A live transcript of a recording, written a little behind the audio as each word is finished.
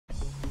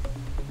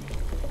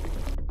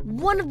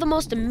One of the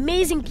most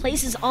amazing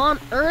places on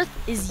Earth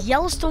is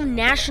Yellowstone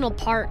National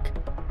Park.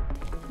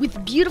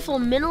 With beautiful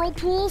mineral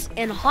pools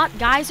and hot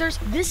geysers,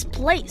 this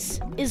place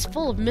is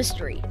full of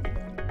mystery.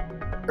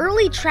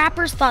 Early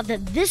trappers thought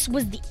that this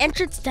was the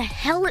entrance to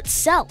hell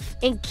itself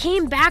and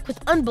came back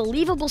with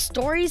unbelievable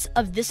stories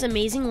of this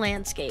amazing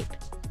landscape.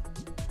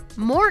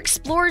 More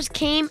explorers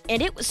came,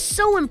 and it was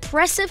so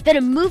impressive that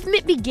a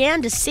movement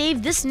began to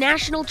save this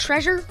national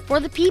treasure for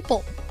the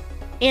people.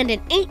 And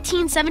in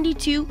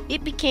 1872,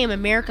 it became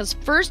America's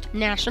first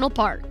national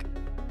park.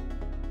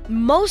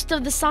 Most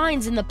of the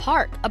signs in the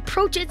park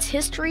approach its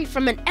history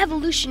from an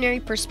evolutionary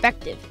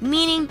perspective,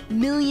 meaning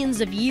millions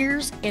of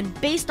years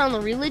and based on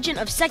the religion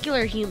of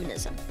secular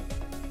humanism.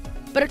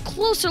 But a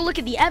closer look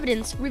at the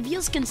evidence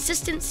reveals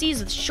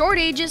consistencies with short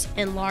ages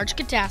and large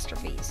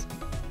catastrophes.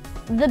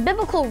 The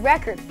biblical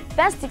record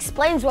best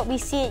explains what we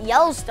see at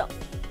Yellowstone.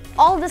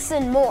 All this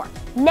and more,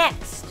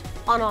 next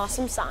on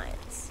Awesome Science.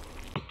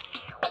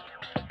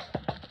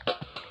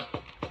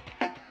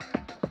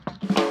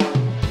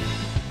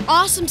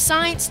 Awesome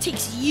Science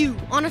takes you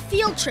on a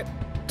field trip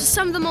to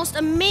some of the most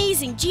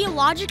amazing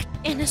geologic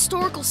and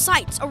historical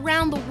sites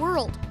around the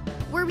world,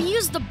 where we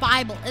use the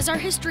Bible as our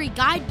history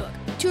guidebook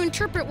to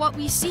interpret what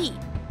we see,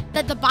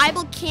 that the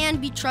Bible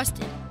can be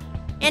trusted,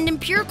 and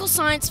empirical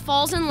science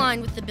falls in line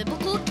with the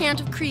biblical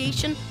account of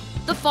creation,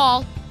 the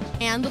fall,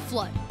 and the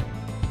flood.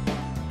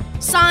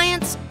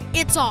 Science,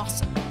 it's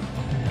awesome.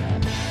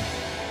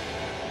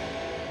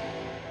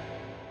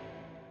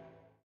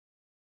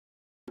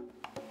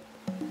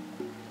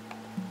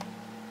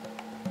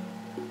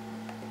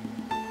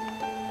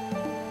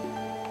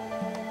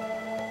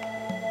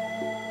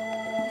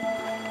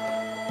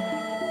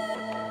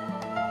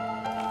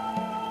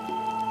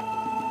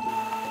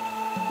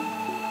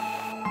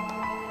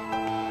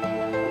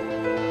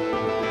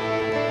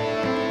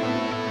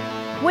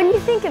 When you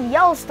think of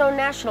Yellowstone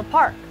National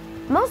Park,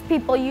 most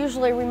people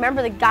usually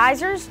remember the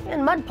geysers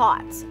and mud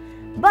pots,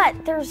 but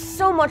there's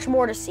so much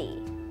more to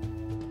see.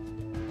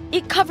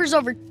 It covers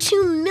over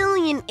 2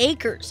 million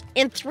acres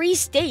and 3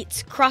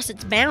 states cross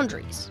its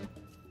boundaries.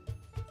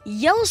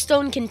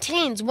 Yellowstone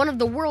contains one of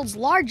the world's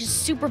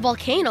largest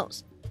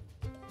supervolcanoes.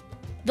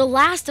 The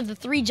last of the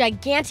 3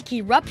 gigantic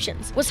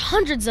eruptions was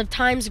hundreds of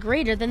times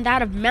greater than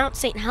that of Mount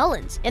St.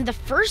 Helens, and the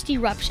first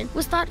eruption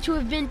was thought to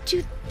have been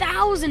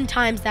 2,000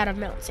 times that of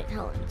Mount St.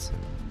 Helens.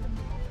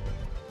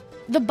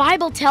 The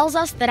Bible tells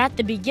us that at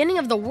the beginning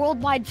of the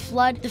worldwide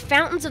flood, the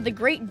fountains of the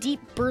great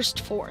deep burst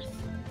forth.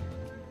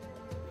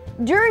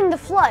 During the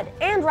flood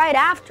and right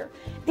after,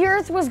 the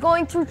Earth was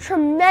going through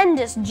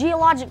tremendous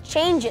geologic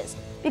changes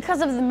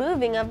because of the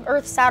moving of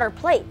Earth's outer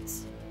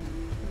plates.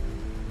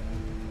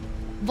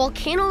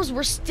 Volcanoes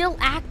were still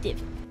active,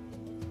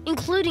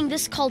 including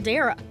this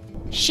caldera,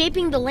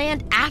 shaping the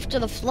land after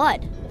the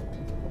flood.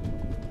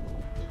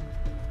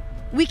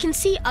 We can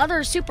see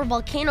other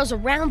supervolcanoes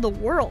around the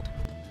world.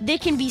 They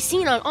can be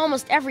seen on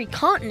almost every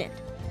continent.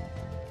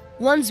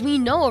 Ones we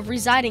know of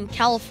reside in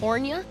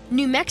California,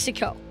 New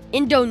Mexico,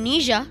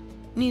 Indonesia,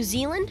 New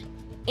Zealand,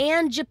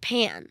 and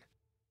Japan.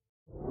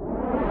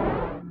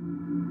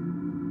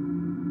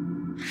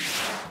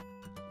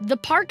 The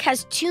park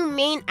has 2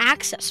 main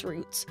access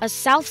routes, a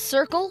south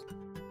circle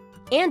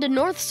and a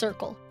north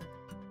circle.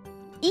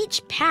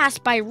 Each pass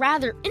by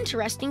rather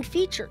interesting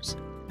features.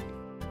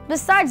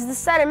 Besides the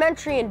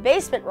sedimentary and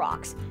basement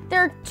rocks,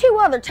 there are 2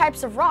 other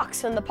types of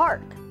rocks in the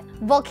park.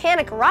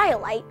 Volcanic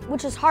rhyolite,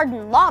 which is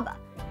hardened lava,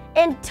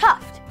 and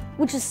tuff,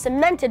 which is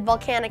cemented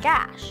volcanic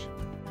ash.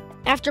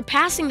 After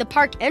passing the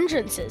park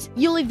entrances,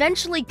 you'll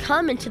eventually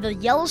come into the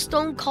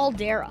Yellowstone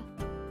caldera.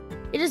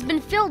 It has been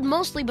filled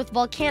mostly with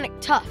volcanic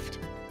tuff.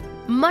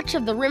 Much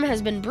of the rim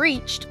has been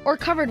breached or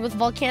covered with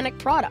volcanic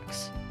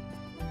products.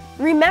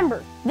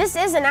 Remember, this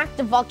is an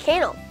active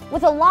volcano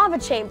with a lava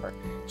chamber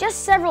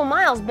just several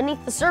miles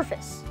beneath the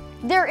surface.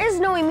 There is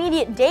no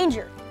immediate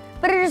danger,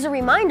 but it is a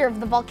reminder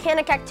of the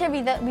volcanic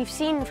activity that we've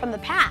seen from the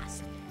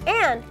past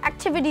and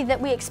activity that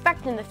we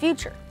expect in the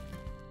future.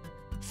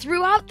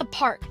 Throughout the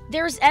park,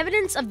 there is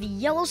evidence of the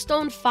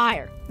Yellowstone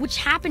fire, which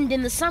happened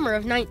in the summer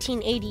of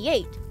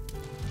 1988.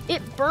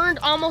 It burned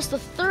almost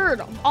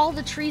 1/3 of all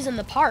the trees in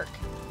the park.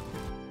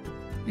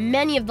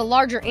 Many of the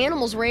larger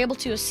animals were able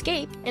to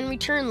escape and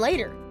return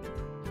later.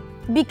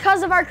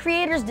 Because of our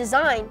Creator's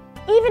design,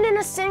 even in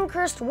a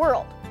sin-cursed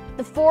world,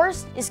 the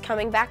forest is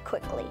coming back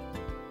quickly.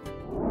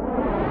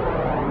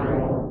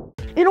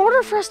 In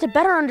order for us to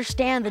better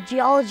understand the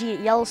geology at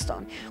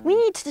Yellowstone, we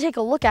need to take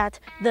a look at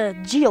the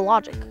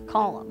geologic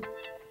column.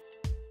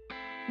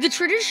 The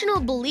traditional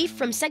belief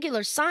from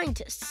secular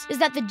scientists is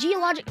that the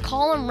geologic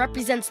column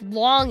represents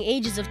long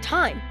ages of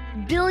time,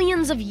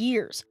 billions of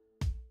years,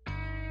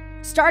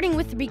 starting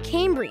with the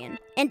Precambrian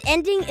and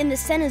ending in the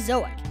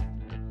Cenozoic,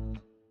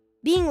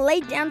 being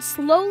laid down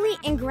slowly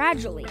and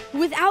gradually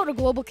without a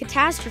global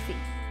catastrophe.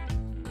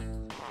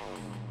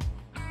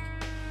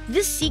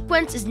 This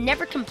sequence is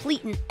never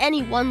complete in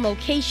any one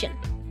location,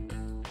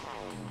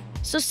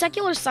 so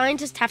secular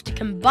scientists have to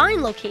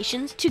combine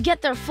locations to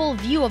get their full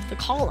view of the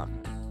column.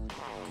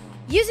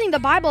 Using the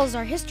Bible as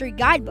our history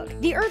guidebook,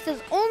 the Earth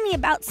is only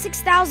about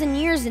 6,000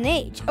 years in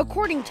age,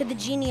 according to the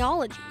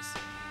genealogies.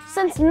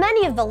 Since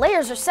many of the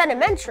layers are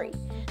sedimentary,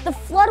 the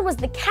flood was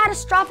the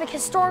catastrophic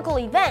historical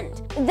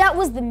event that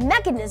was the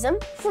mechanism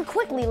for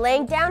quickly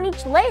laying down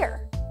each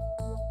layer.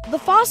 The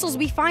fossils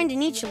we find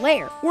in each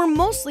layer were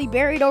mostly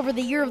buried over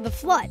the year of the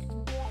flood.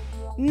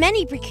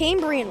 Many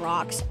Precambrian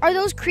rocks are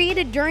those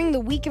created during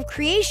the week of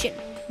creation,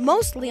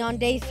 mostly on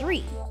day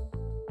 3.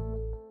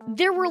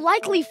 There were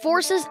likely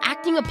forces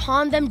acting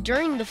upon them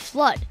during the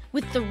flood,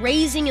 with the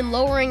raising and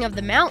lowering of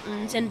the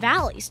mountains and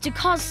valleys to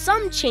cause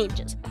some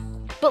changes,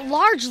 but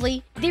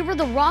largely they were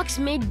the rocks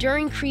made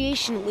during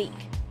creation week.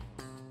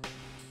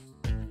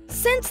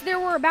 Since there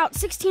were about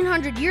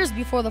 1,600 years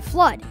before the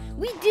flood,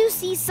 we do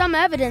see some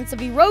evidence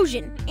of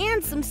erosion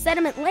and some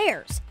sediment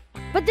layers.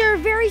 But there are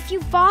very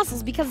few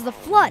fossils because of the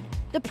flood.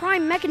 The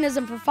prime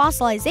mechanism for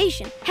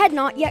fossilization had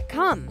not yet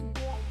come.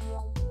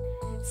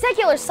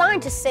 Secular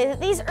scientists say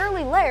that these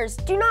early layers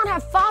do not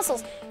have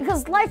fossils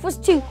because life was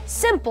too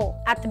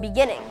simple at the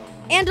beginning.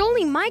 And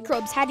only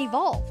microbes had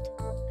evolved.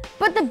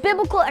 But the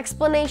biblical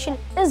explanation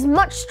is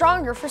much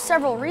stronger for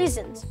several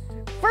reasons.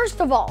 First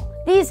of all,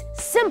 these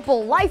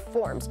simple life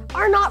forms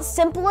are not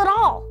simple at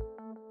all.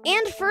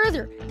 And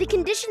further, the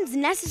conditions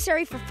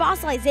necessary for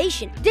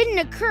fossilization didn't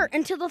occur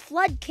until the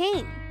flood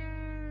came.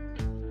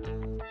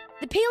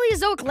 The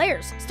Paleozoic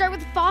layers start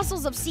with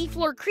fossils of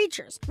seafloor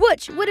creatures,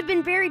 which would have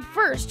been buried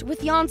first with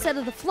the onset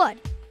of the flood.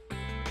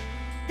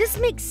 This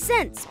makes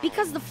sense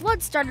because the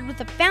flood started with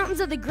the fountains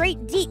of the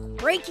Great Deep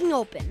breaking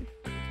open.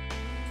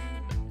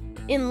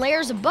 In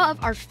layers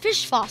above are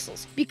fish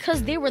fossils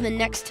because they were the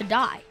next to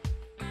die.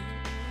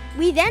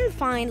 We then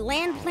find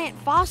land plant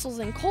fossils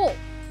and coal.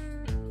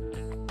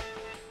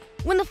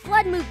 When the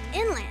flood moved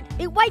inland,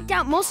 it wiped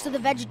out most of the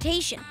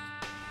vegetation.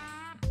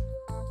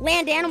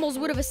 Land animals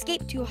would have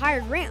escaped to higher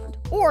ground,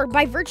 or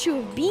by virtue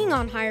of being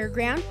on higher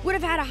ground, would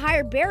have had a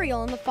higher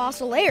burial in the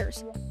fossil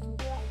layers.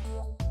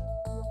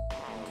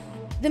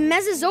 The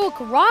Mesozoic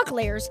rock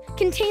layers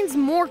contains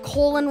more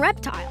coal and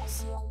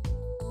reptiles.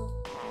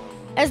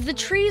 As the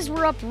trees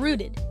were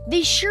uprooted,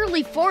 they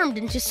surely formed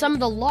into some of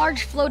the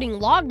large floating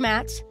log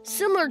mats,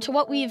 similar to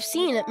what we have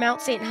seen at Mount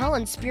St.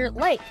 Helens Spirit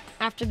Lake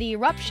after the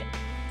eruption.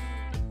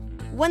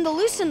 When the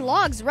loosened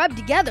logs rubbed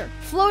together,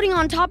 floating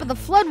on top of the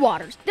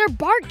floodwaters, their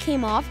bark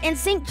came off and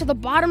sank to the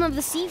bottom of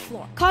the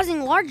seafloor,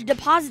 causing large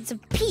deposits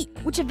of peat,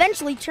 which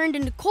eventually turned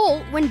into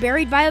coal when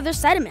buried by other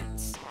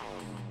sediments.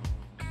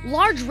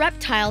 Large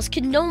reptiles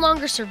could no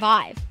longer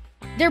survive.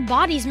 Their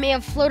bodies may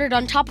have floated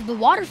on top of the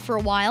water for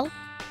a while,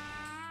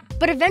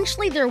 but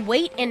eventually their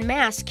weight and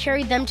mass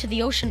carried them to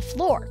the ocean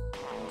floor,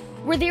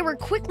 where they were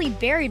quickly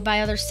buried by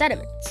other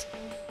sediments.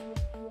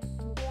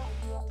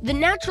 The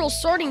natural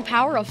sorting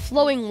power of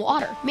flowing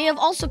water may have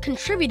also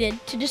contributed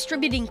to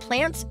distributing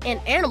plants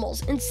and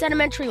animals in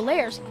sedimentary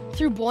layers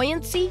through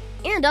buoyancy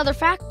and other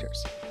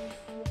factors.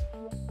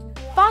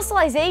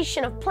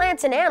 Fossilization of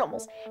plants and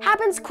animals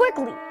happens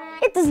quickly.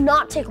 It does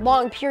not take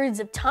long periods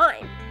of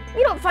time.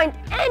 We don't find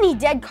any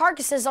dead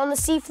carcasses on the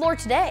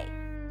seafloor today.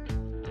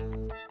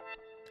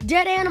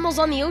 Dead animals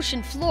on the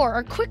ocean floor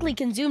are quickly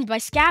consumed by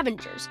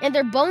scavengers, and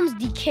their bones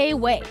decay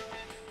away.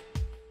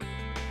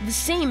 The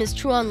same is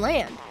true on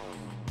land.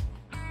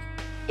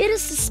 It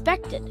is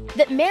suspected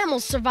that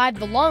mammals survived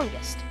the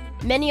longest.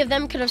 Many of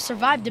them could have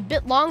survived a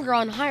bit longer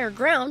on higher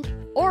ground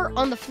or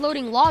on the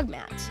floating log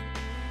mats.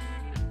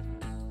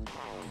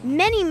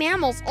 Many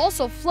mammals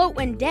also float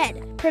when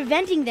dead,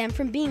 preventing them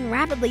from being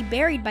rapidly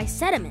buried by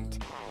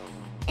sediment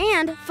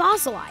and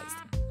fossilized.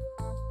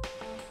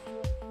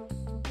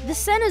 The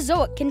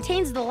Cenozoic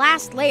contains the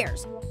last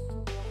layers,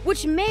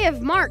 which may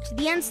have marked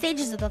the end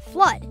stages of the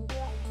flood,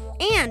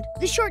 and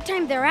the short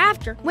time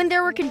thereafter when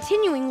there were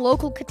continuing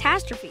local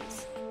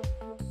catastrophes.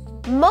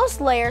 Most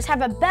layers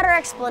have a better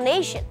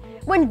explanation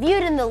when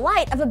viewed in the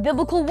light of a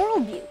biblical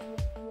worldview.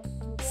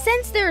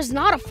 Since there is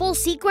not a full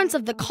sequence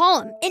of the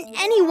column in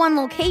any one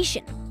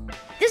location,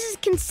 this is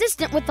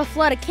consistent with the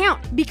flood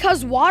account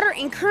because water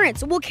and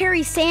currents will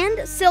carry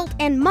sand, silt,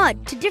 and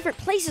mud to different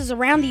places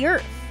around the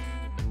Earth.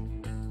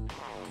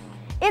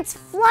 It's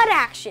flood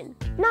action,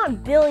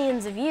 not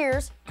billions of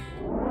years.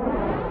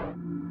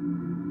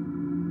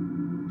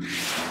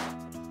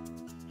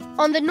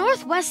 On the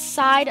northwest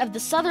side of the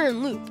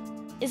southern loop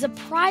is a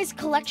prized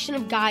collection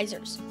of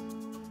geysers.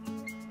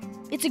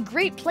 It's a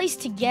great place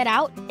to get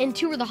out and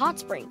tour the hot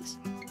springs.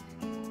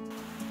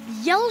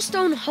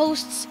 Yellowstone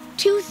hosts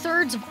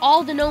 2/3 of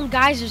all the known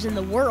geysers in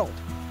the world.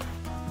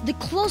 The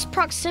close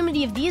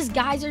proximity of these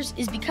geysers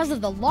is because of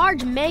the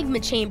large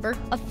magma chamber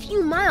a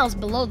few miles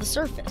below the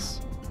surface.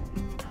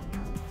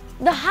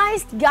 The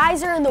highest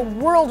geyser in the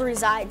world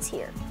resides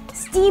here,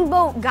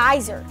 Steamboat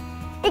Geyser.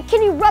 It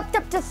can erupt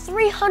up to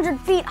 300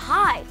 feet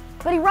high,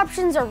 but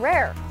eruptions are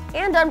rare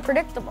and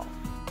unpredictable.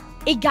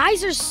 A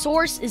geyser's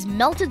source is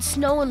melted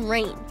snow and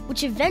rain,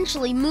 which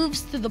eventually moves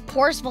through the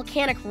porous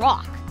volcanic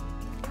rock.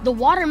 The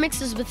water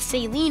mixes with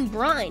saline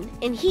brine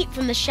and heat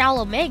from the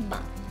shallow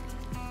magma.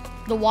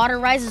 The water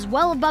rises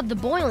well above the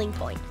boiling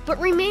point, but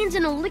remains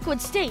in a liquid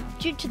state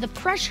due to the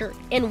pressure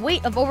and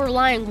weight of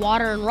overlying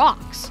water and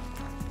rocks.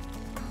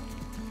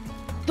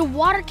 The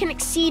water can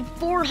exceed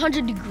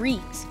 400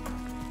 degrees.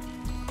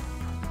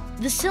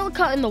 The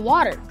silica in the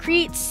water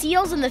creates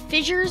seals in the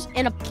fissures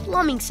and a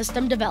plumbing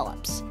system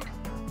develops.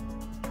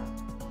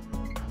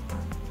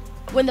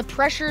 When the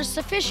pressure is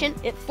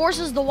sufficient, it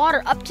forces the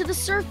water up to the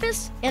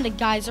surface and a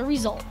geyser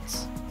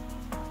results.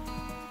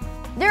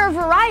 There are a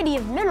variety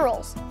of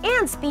minerals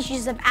and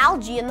species of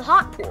algae in the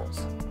hot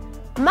pools.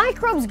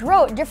 Microbes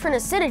grow at different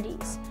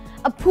acidities.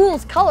 A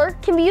pool's color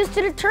can be used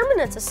to determine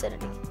its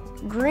acidity.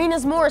 Green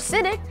is more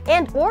acidic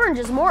and orange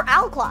is more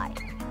alkali.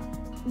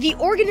 The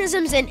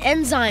organisms and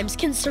enzymes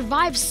can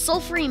survive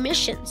sulfur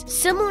emissions,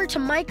 similar to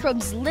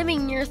microbes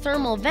living near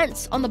thermal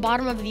vents on the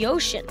bottom of the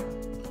ocean.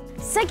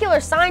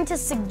 Secular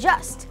scientists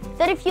suggest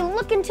that if you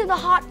look into the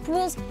hot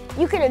pools,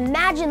 you can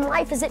imagine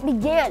life as it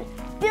began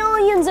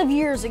billions of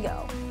years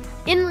ago.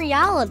 In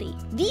reality,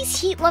 these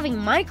heat-loving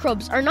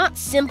microbes are not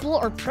simple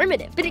or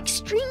primitive, but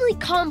extremely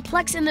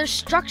complex in their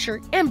structure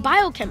and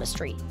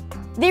biochemistry.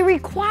 They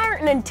require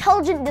an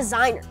intelligent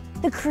designer,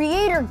 the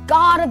creator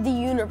god of the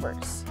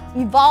universe.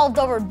 Evolved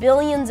over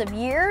billions of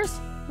years?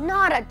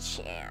 Not a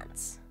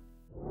chance.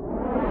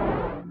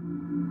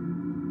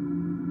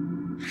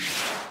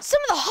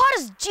 Some of the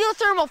hottest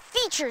geothermal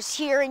features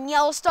here in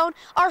Yellowstone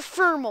are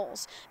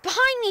thermals.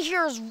 Behind me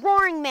here is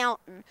Roaring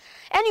Mountain.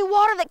 Any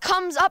water that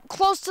comes up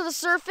close to the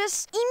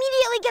surface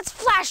immediately gets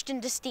flashed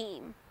into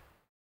steam.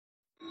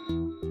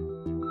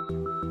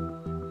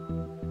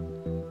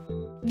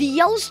 The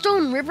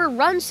Yellowstone River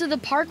runs through the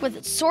park with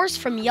its source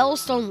from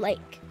Yellowstone Lake.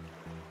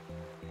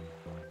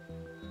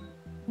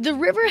 The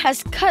river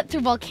has cut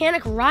through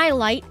volcanic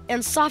rhyolite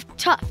and soft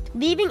tuff,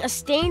 leaving a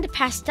stained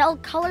pastel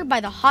color by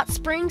the hot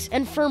springs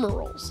and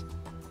fumaroles.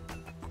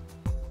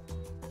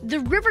 The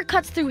river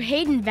cuts through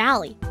Hayden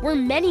Valley, where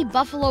many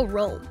buffalo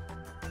roam.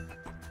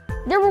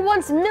 There were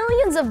once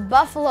millions of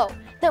buffalo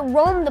that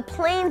roamed the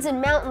plains and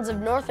mountains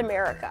of North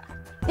America.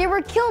 They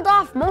were killed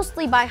off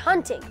mostly by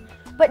hunting,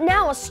 but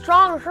now a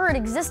strong herd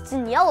exists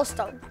in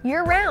Yellowstone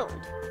year-round.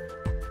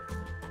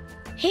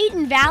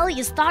 Hayden Valley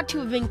is thought to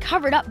have been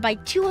covered up by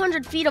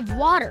 200 feet of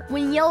water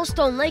when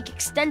Yellowstone Lake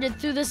extended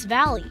through this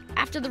valley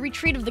after the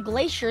retreat of the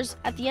glaciers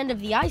at the end of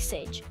the Ice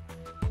Age.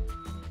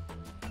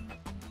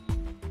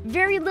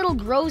 Very little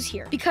grows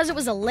here because it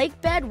was a lake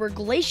bed where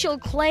glacial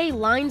clay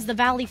lines the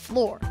valley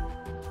floor.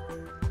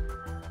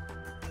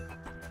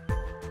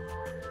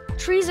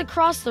 Trees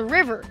across the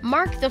river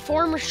mark the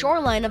former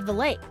shoreline of the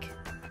lake.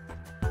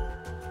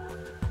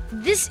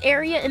 This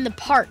area in the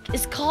park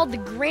is called the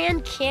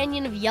Grand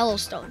Canyon of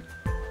Yellowstone.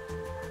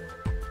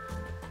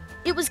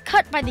 It was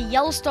cut by the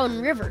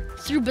Yellowstone River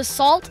through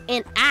basalt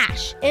and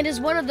ash and is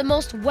one of the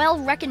most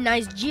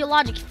well-recognized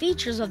geologic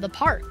features of the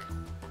park.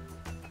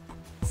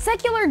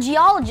 Secular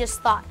geologists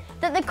thought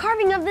that the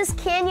carving of this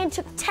canyon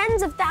took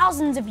tens of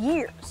thousands of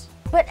years,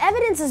 but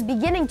evidence is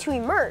beginning to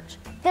emerge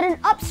that an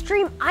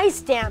upstream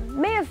ice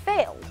dam may have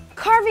failed,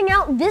 carving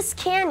out this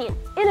canyon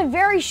in a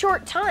very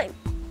short time,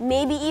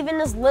 maybe even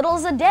as little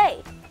as a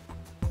day.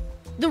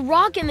 The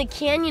rock in the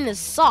canyon is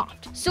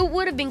soft, so it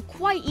would have been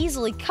quite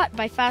easily cut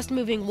by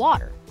fast-moving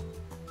water.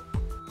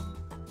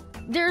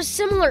 There is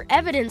similar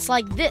evidence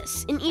like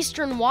this in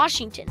eastern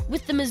Washington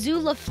with the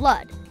Missoula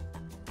flood,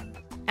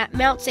 at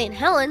Mount St.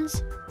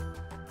 Helens,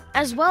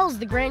 as well as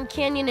the Grand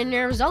Canyon in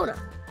Arizona.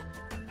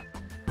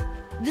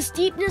 The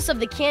steepness of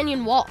the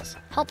canyon walls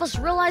help us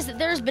realize that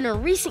there has been a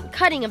recent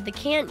cutting of the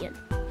canyon.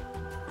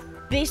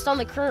 Based on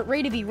the current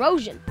rate of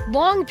erosion,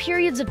 long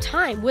periods of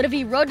time would have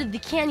eroded the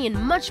canyon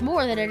much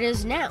more than it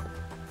is now,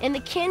 and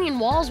the canyon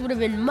walls would have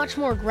been much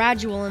more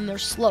gradual in their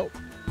slope.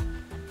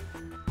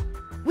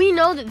 We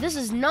know that this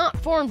is not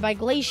formed by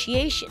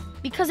glaciation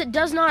because it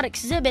does not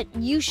exhibit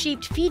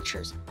U-shaped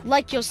features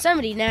like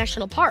Yosemite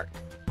National Park.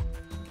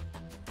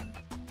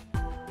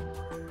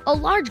 A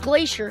large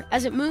glacier,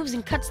 as it moves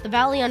and cuts the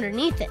valley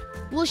underneath it,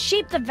 will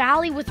shape the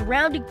valley with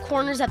rounded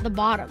corners at the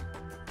bottom.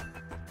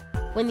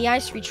 When the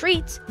ice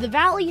retreats, the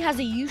valley has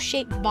a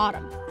U-shaped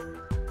bottom.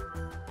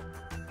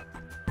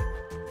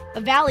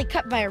 A valley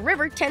cut by a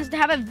river tends to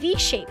have a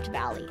V-shaped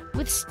valley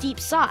with steep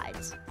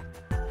sides.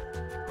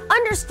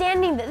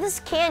 Understanding that this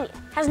canyon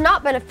has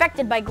not been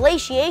affected by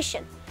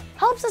glaciation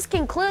helps us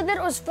conclude that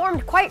it was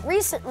formed quite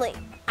recently,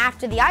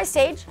 after the Ice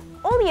Age,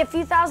 only a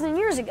few thousand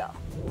years ago.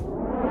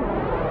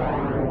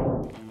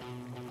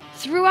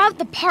 Throughout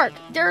the park,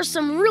 there are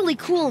some really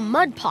cool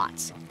mud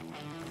pots.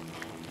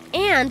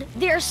 And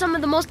they are some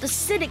of the most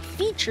acidic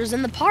features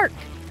in the park.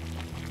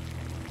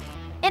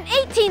 In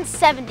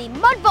 1870,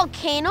 Mud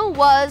Volcano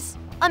was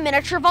a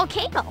miniature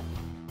volcano.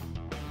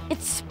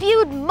 It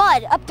spewed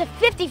mud up to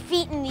 50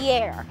 feet in the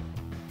air.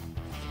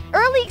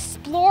 Early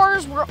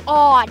explorers were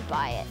awed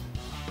by it.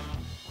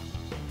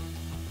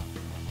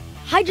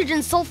 Hydrogen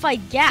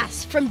sulfide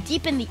gas from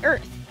deep in the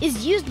earth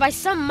is used by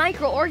some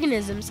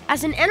microorganisms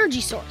as an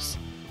energy source.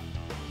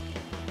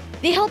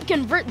 They help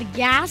convert the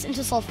gas into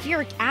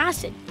sulfuric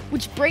acid,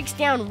 which breaks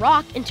down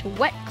rock into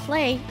wet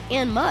clay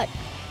and mud.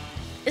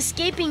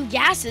 escaping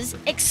gases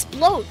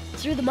explode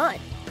through the mud.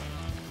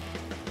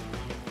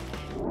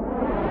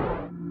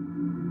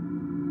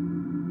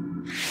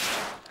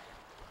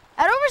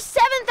 At over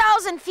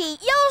 7,000 feet,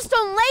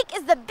 Yellowstone Lake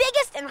is the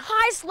biggest and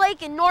highest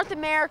lake in North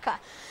America.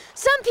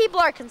 Some people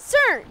are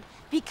concerned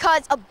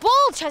because a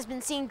bulge has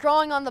been seen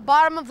growing on the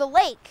bottom of the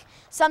lake.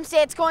 Some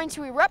say it's going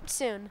to erupt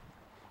soon.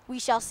 We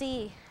shall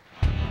see.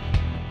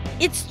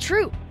 It's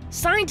true.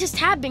 Scientists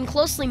have been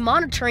closely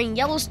monitoring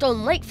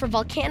Yellowstone Lake for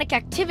volcanic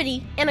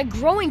activity and a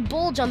growing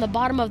bulge on the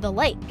bottom of the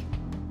lake.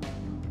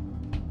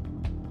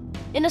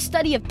 In a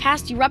study of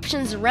past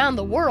eruptions around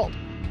the world,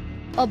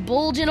 a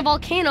bulge in a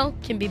volcano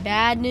can be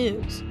bad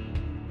news.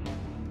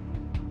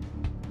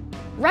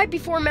 Right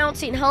before Mount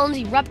St. Helens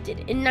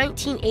erupted in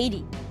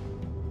 1980,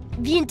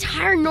 the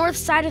entire north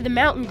side of the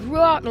mountain grew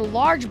out in a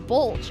large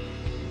bulge.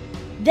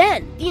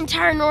 Then, the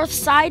entire north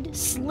side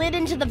slid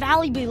into the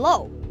valley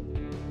below,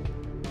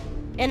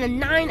 and a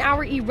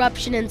 9-hour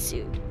eruption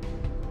ensued.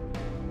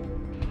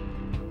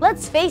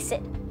 Let's face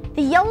it,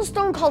 the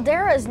Yellowstone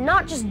caldera is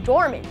not just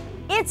dormant,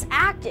 it's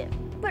active,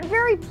 but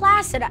very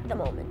placid at the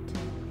moment.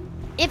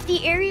 If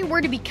the area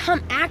were to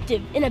become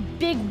active in a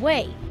big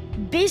way,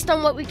 based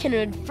on what we can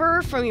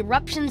infer from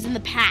eruptions in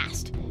the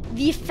past,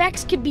 the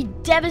effects could be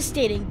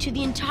devastating to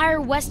the entire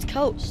West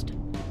Coast.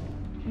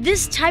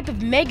 This type of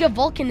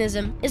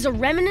megavolcanism is a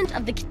remnant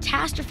of the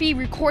catastrophe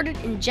recorded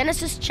in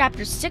Genesis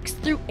chapters 6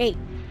 through 8,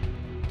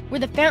 where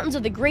the fountains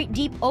of the Great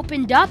Deep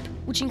opened up,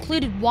 which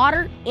included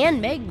water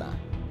and magma.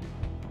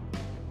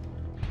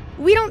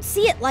 We don't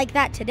see it like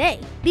that today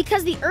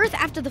because the Earth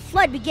after the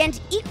flood began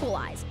to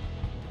equalize,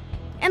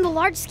 and the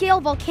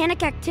large-scale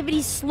volcanic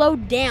activity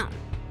slowed down.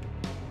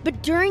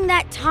 But during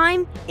that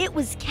time, it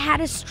was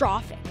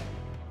catastrophic.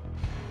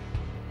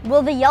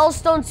 Will the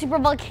Yellowstone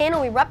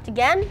supervolcano erupt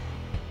again?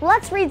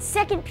 Let's read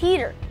 2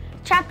 Peter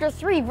chapter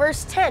 3,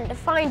 verse 10 to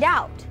find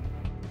out.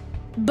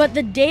 But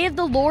the day of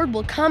the Lord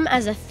will come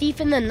as a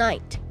thief in the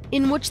night,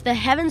 in which the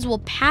heavens will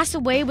pass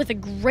away with a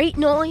great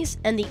noise,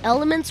 and the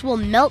elements will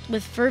melt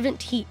with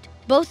fervent heat.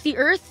 Both the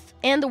earth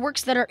and the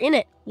works that are in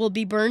it will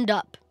be burned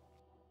up.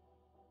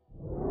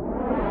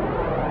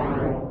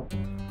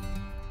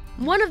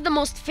 One of the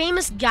most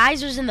famous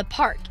geysers in the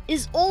park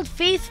is Old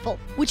Faithful,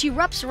 which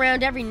erupts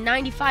around every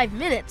 95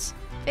 minutes,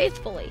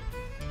 faithfully.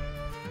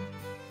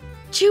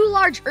 2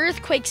 large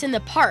earthquakes in the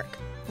park,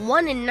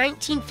 one in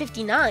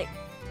 1959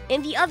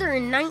 and the other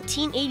in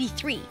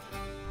 1983,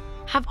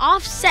 have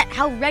offset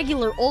how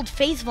regular Old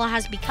Faithful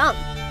has become.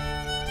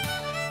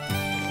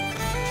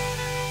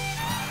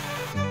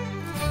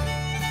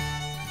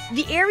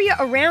 The area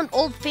around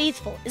Old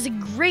Faithful is a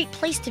great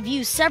place to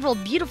view several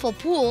beautiful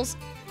pools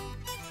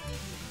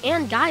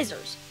and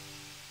geysers.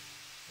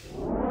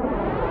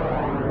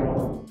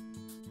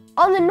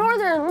 On the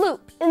northern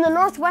loop, in the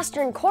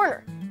northwestern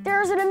corner,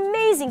 there is an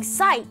amazing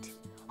sight.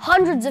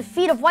 Hundreds of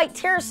feet of white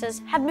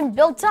terraces have been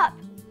built up.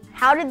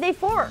 How did they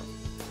form?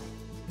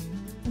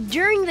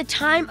 During the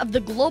time of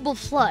the global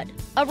flood,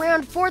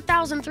 around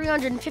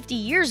 4,350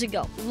 years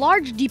ago,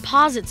 large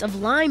deposits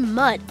of lime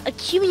mud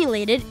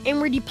accumulated and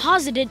were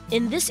deposited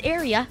in this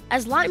area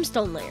as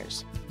limestone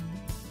layers.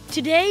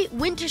 Today,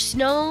 winter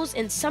snows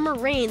and summer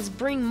rains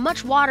bring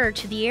much water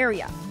to the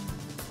area.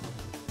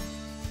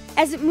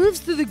 As it moves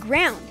through the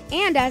ground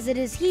and as it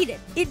is heated,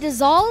 it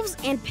dissolves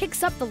and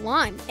picks up the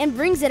lime and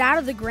brings it out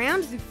of the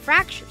ground through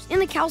fractures in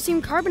the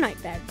calcium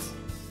carbonate beds.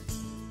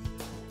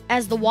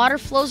 As the water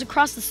flows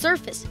across the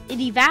surface, it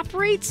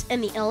evaporates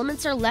and the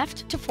elements are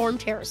left to form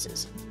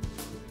terraces.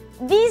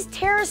 These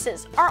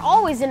terraces are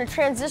always in a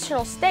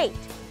transitional state.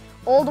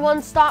 Old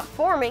ones stop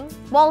forming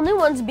while new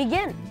ones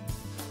begin.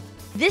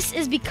 This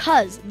is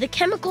because the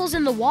chemicals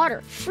in the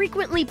water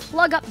frequently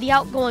plug up the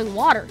outgoing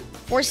water,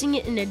 forcing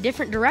it in a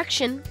different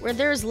direction where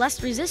there is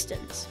less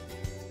resistance.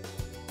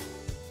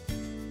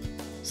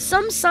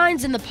 Some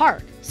signs in the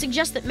park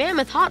suggest that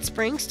Mammoth Hot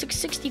Springs took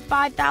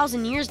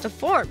 65,000 years to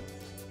form.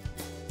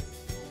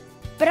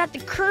 But at the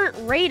current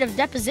rate of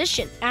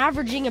deposition,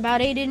 averaging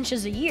about 8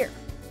 inches a year,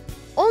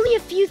 only a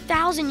few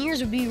thousand years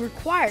would be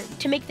required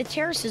to make the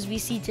terraces we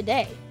see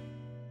today.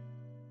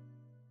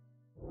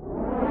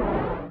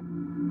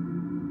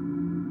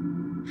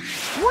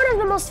 One of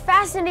the most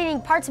fascinating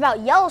parts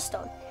about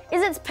Yellowstone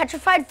is its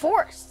petrified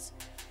forests.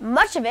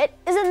 Much of it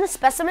is in the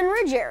Specimen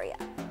Ridge area.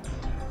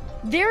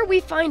 There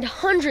we find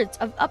hundreds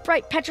of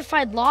upright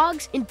petrified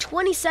logs in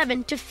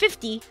 27 to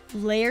 50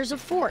 layers of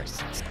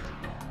forests.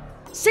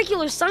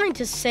 Secular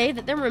scientists say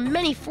that there were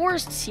many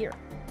forests here,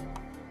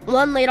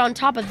 one laid on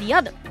top of the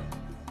other,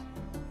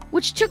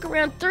 which took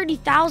around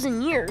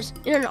 30,000 years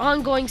in an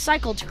ongoing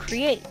cycle to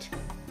create.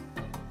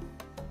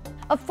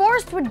 A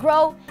forest would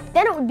grow,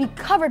 then it would be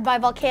covered by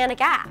volcanic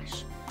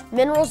ash.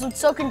 Minerals would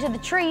soak into the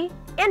tree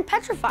and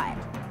petrify it.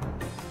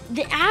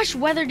 The ash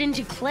weathered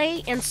into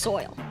clay and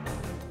soil.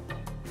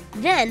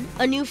 Then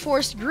a new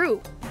forest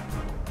grew,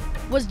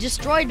 was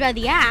destroyed by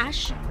the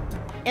ash,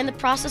 and the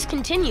process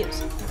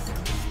continues.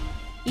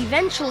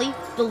 Eventually,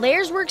 the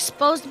layers were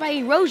exposed by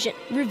erosion,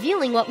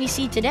 revealing what we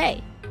see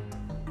today.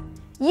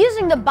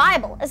 Using the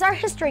Bible as our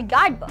history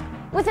guidebook,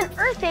 With an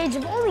Earth age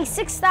of only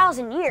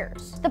 6,000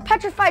 years, the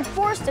petrified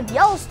forests of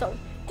Yellowstone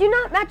do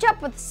not match up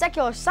with the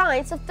secular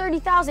science of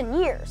 30,000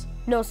 years.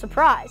 No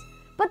surprise,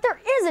 but there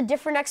is a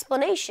different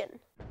explanation.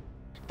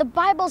 The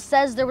Bible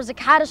says there was a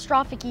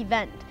catastrophic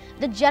event,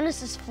 the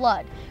Genesis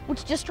flood,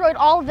 which destroyed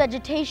all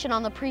vegetation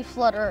on the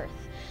pre-flood Earth.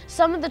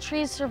 Some of the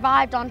trees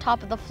survived on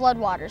top of the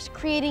floodwaters,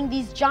 creating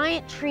these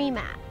giant tree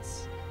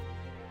mats.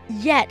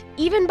 Yet,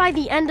 even by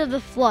the end of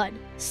the flood,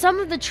 some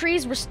of the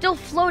trees were still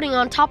floating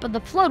on top of the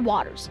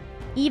floodwaters,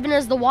 even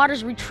as the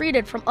waters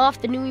retreated from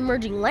off the new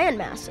emerging land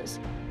masses.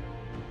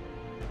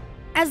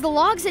 As the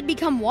logs had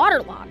become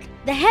waterlogged,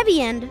 the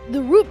heavy end,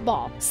 the root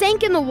ball,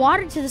 sank in the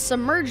water to the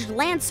submerged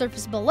land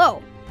surface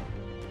below.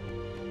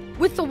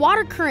 With the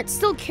water current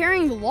still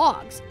carrying the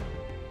logs,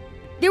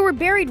 they were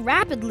buried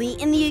rapidly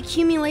in the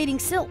accumulating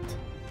silt.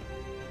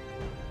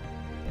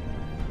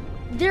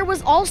 There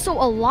was also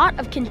a lot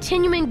of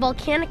continuing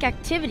volcanic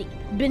activity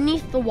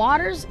beneath the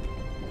waters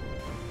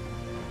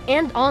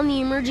and on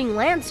the emerging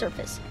land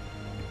surface,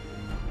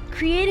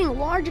 creating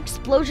large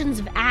explosions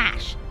of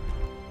ash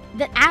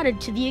that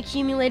added to the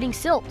accumulating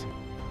silt.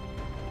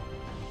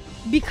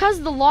 Because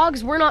the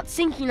logs were not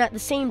sinking at the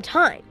same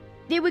time,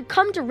 they would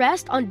come to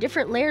rest on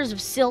different layers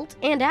of silt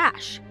and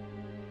ash.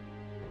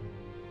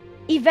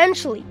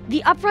 Eventually,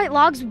 the upright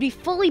logs would be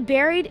fully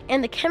buried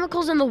and the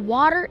chemicals in the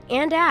water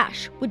and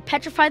ash would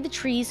petrify the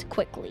trees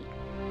quickly.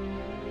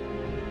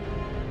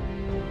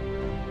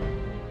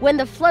 When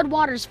the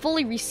floodwaters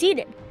fully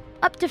receded,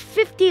 up to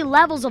 50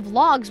 levels of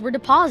logs were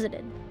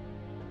deposited.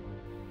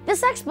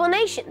 This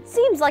explanation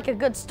seems like a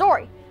good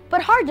story,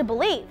 but hard to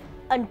believe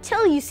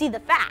until you see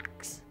the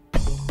facts.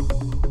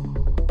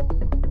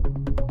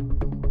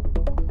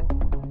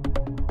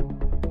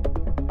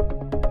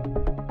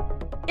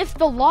 If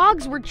the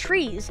logs were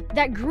trees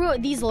that grew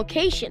at these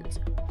locations,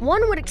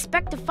 one would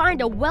expect to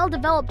find a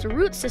well-developed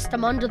root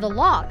system under the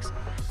logs,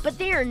 but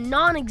they are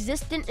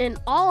non-existent in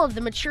all of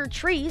the mature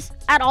trees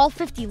at all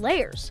 50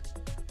 layers.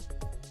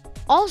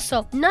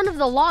 Also, none of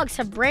the logs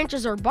have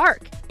branches or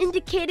bark,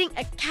 indicating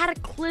a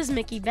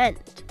cataclysmic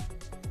event.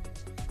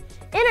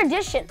 In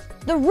addition,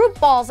 the root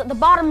balls at the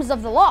bottoms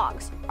of the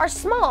logs are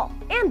small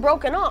and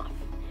broken off,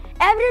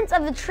 evidence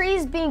of the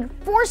trees being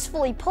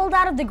forcefully pulled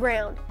out of the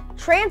ground,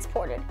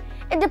 transported,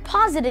 and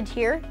deposited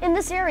here in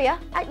this area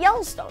at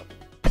Yellowstone.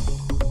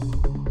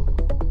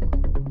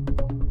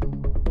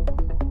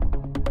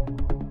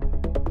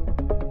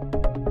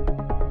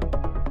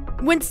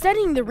 When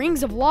studying the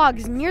rings of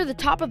logs near the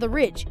top of the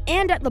ridge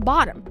and at the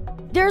bottom,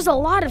 there's a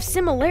lot of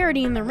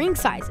similarity in the ring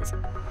sizes,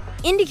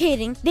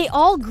 indicating they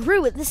all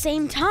grew at the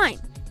same time.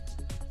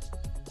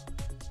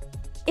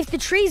 If the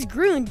trees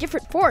grew in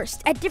different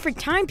forests at different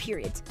time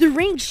periods, the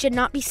rings should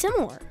not be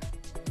similar.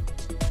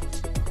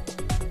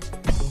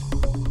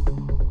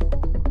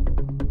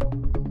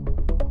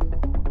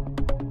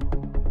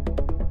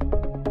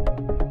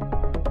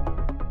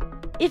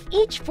 If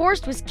each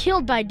forest was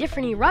killed by a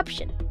different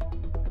eruption,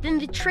 then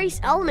the trace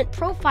element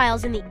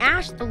profiles in the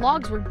ash the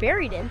logs were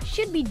buried in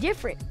should be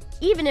different,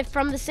 even if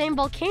from the same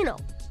volcano.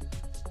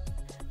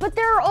 But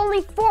there are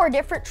only 4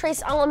 different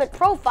trace element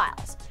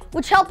profiles,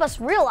 which help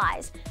us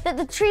realize that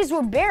the trees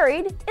were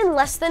buried in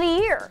less than a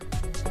year.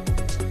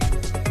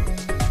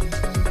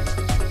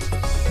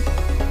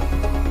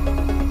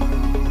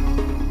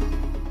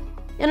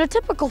 In a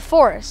typical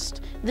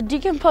forest, the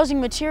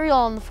decomposing material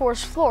on the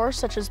forest floor,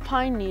 such as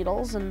pine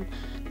needles and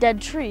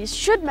dead trees,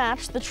 should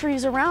match the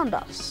trees around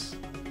us.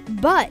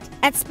 But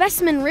at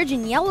Specimen Ridge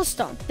in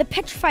Yellowstone, the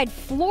petrified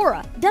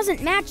flora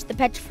doesn't match the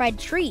petrified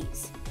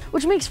trees.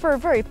 Which makes for a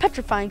very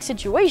petrifying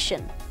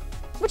situation,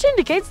 which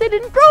indicates they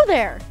didn't grow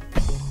there.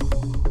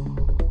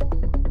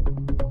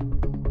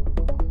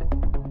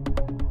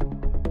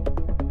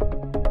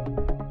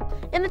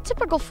 In a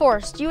typical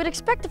forest, you would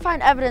expect to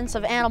find evidence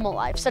of animal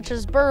life, such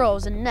as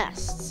burrows and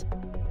nests.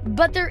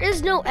 But there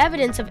is no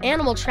evidence of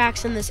animal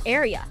tracks in this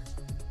area,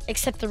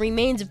 except the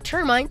remains of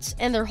termites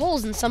and their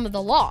holes in some of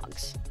the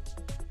logs.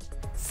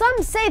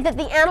 Some say that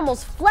the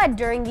animals fled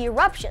during the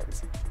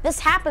eruptions. This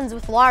happens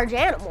with large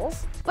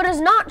animals, but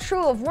is not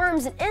true of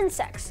worms and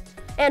insects,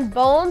 and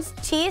bones,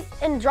 teeth,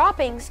 and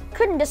droppings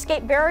couldn't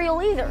escape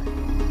burial either.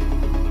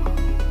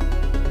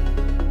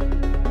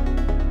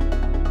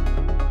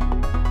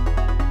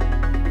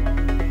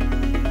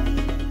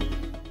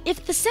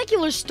 If the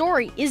secular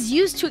story is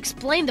used to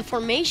explain the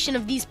formation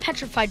of these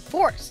petrified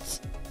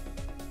forests,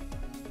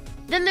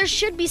 then there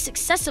should be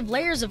successive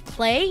layers of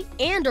clay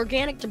and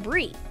organic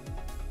debris.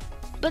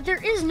 But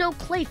there is no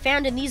clay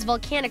found in these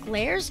volcanic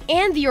layers,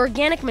 and the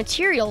organic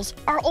materials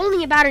are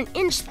only about an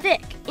inch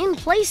thick in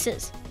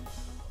places.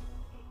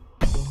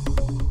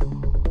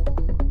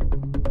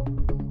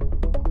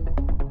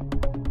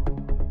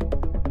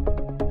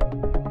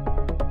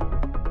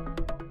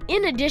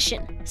 In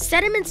addition,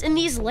 sediments in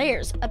these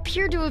layers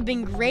appear to have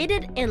been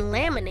graded and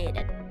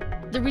laminated,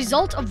 the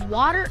result of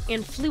water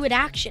and fluid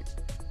action.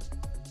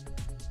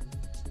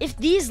 If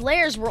these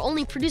layers were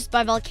only produced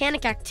by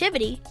volcanic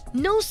activity,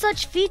 no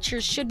such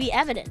features should be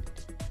evident.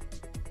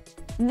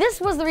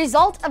 This was the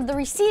result of the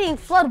receding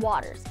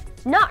floodwaters,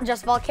 not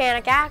just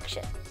volcanic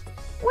action.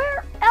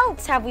 Where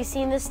else have we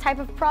seen this type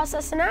of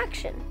process in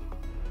action?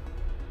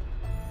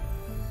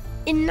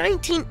 In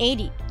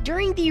 1980,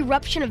 during the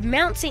eruption of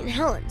Mount St.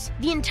 Helens,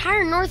 the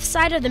entire north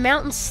side of the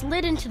mountain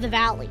slid into the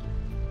valley.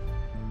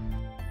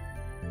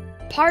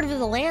 Part of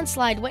the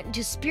landslide went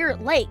into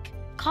Spirit Lake,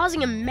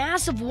 causing a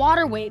massive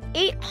water wave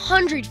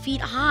 800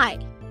 feet high.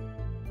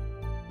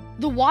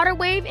 The water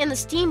wave and the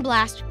steam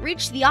blast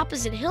reached the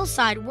opposite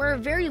hillside where a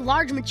very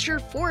large mature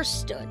forest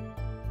stood.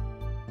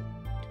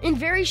 In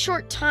very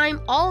short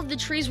time, all of the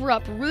trees were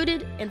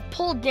uprooted and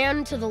pulled down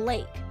into the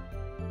lake.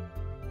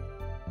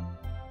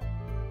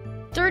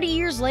 30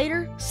 years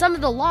later, some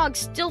of the logs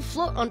still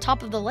float on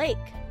top of the lake.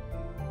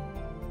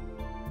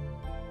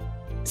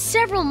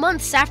 Several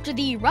months after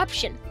the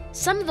eruption,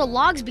 some of the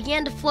logs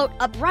began to float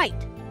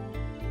upright,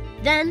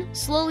 then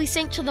slowly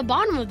sank to the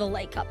bottom of the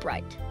lake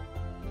upright.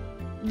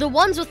 The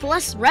ones with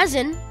less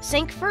resin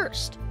sank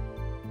first.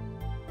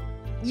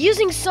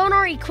 Using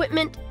sonar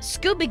equipment,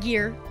 scuba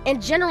gear,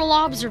 and general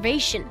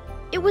observation,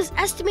 it was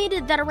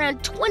estimated that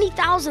around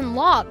 20,000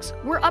 logs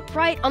were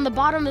upright on the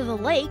bottom of the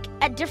lake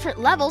at different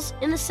levels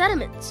in the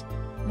sediments.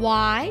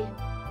 Why?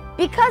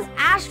 Because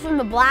ash from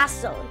the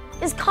blast zone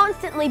is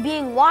constantly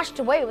being washed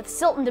away with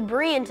silt and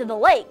debris into the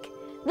lake,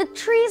 the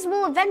trees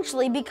will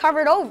eventually be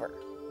covered over.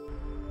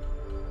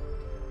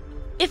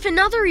 If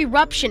another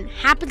eruption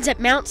happens at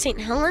Mount St.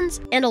 Helens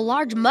and a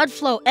large mud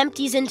flow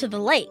empties into the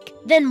lake,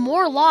 then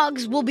more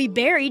logs will be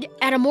buried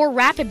at a more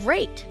rapid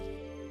rate.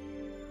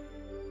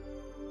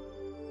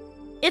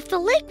 If the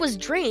lake was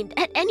drained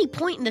at any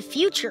point in the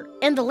future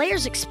and the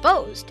layers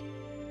exposed,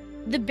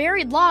 the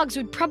buried logs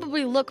would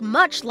probably look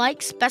much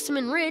like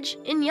Specimen Ridge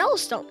in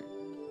Yellowstone.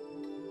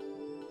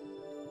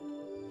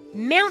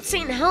 Mount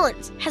St.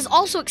 Helens has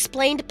also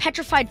explained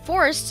petrified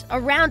forests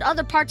around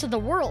other parts of the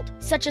world,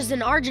 such as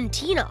in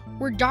Argentina,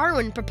 where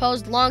Darwin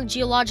proposed long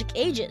geologic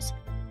ages.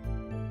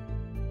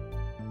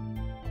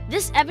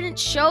 This evidence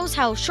shows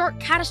how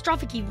short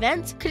catastrophic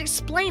events could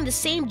explain the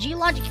same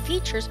geologic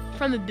features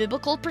from a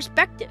biblical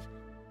perspective.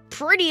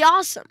 Pretty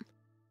awesome.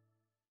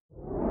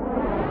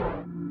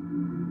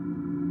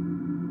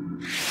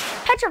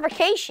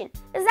 Petrification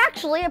is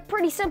actually a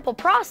pretty simple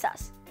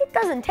process. It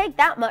doesn't take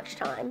that much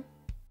time.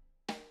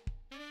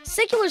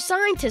 Secular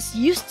scientists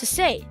used to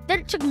say that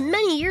it took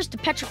many years to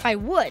petrify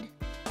wood,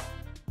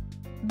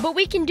 but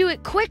we can do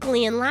it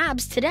quickly in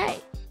labs today.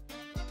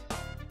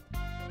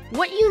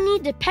 What you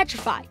need to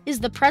petrify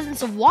is the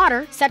presence of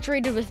water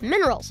saturated with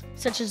minerals,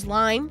 such as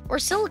lime or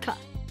silica.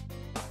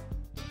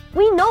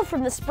 We know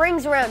from the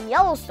springs around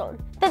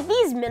Yellowstone that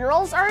these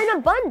minerals are in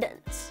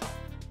abundance.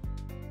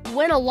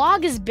 When a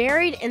log is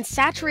buried and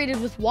saturated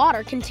with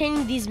water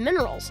containing these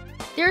minerals,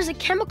 there is a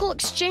chemical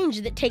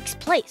exchange that takes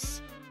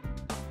place.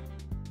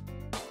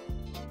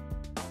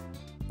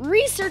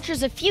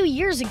 Researchers a few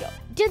years ago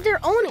did their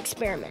own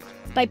experiment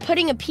by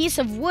putting a piece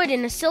of wood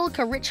in a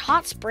silica-rich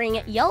hot spring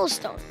at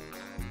Yellowstone.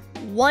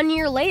 1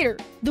 year later,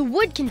 the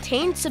wood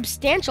contained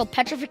substantial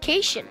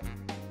petrification.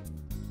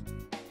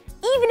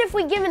 Even if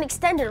we give an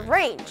extended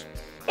range,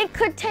 it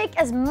could take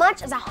as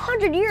much as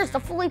 100 years to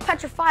fully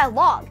petrify a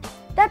log.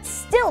 That's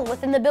still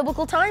within the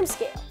biblical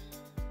timescale.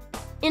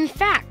 In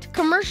fact,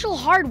 commercial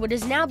hardwood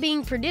is now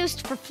being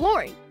produced for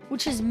flooring,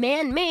 which is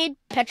man-made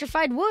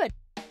petrified wood.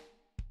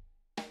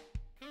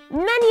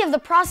 Many of the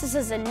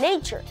processes in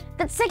nature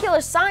that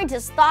secular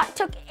scientists thought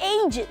took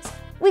ages,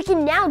 we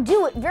can now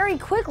do it very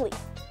quickly.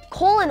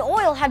 Coal and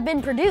oil have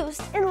been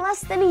produced in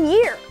less than a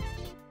year.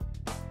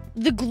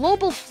 The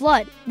global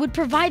flood would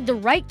provide the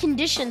right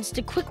conditions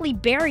to quickly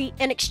bury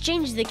and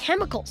exchange the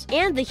chemicals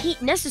and the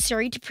heat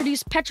necessary to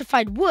produce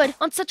petrified wood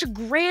on such a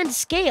grand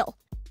scale,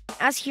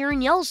 as here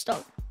in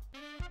Yellowstone.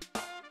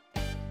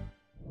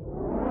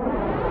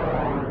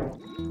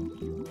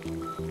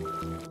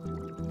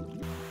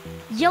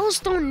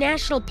 Yellowstone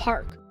National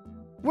Park,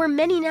 where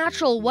many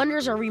natural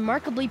wonders are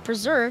remarkably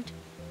preserved,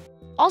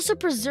 also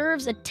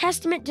preserves a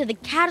testament to the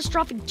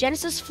catastrophic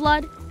Genesis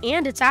flood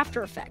and its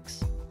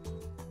aftereffects.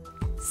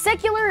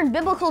 Secular and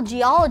biblical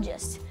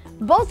geologists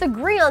both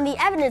agree on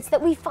the evidence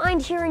that we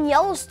find here in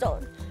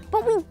Yellowstone,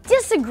 but we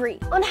disagree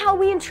on how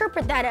we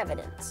interpret that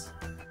evidence.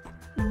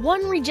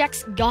 One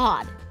rejects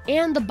God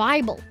and the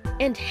Bible,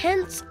 and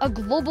hence a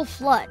global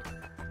flood,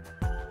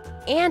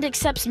 and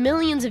accepts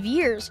millions of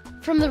years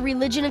from the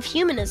religion of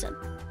humanism.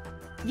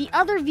 The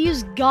other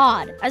views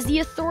God as the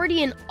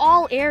authority in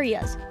all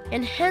areas,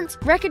 and hence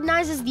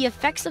recognizes the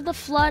effects of the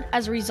flood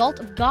as a result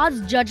of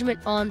God's judgment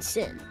on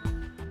sin.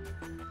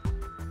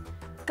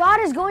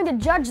 God is going to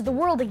judge the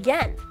world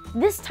again,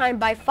 this time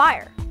by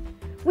fire.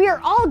 We are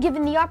all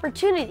given the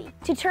opportunity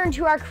to turn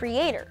to our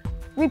Creator,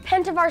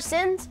 repent of our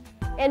sins,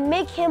 and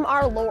make Him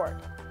our Lord.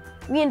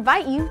 We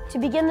invite you to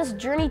begin this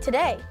journey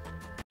today.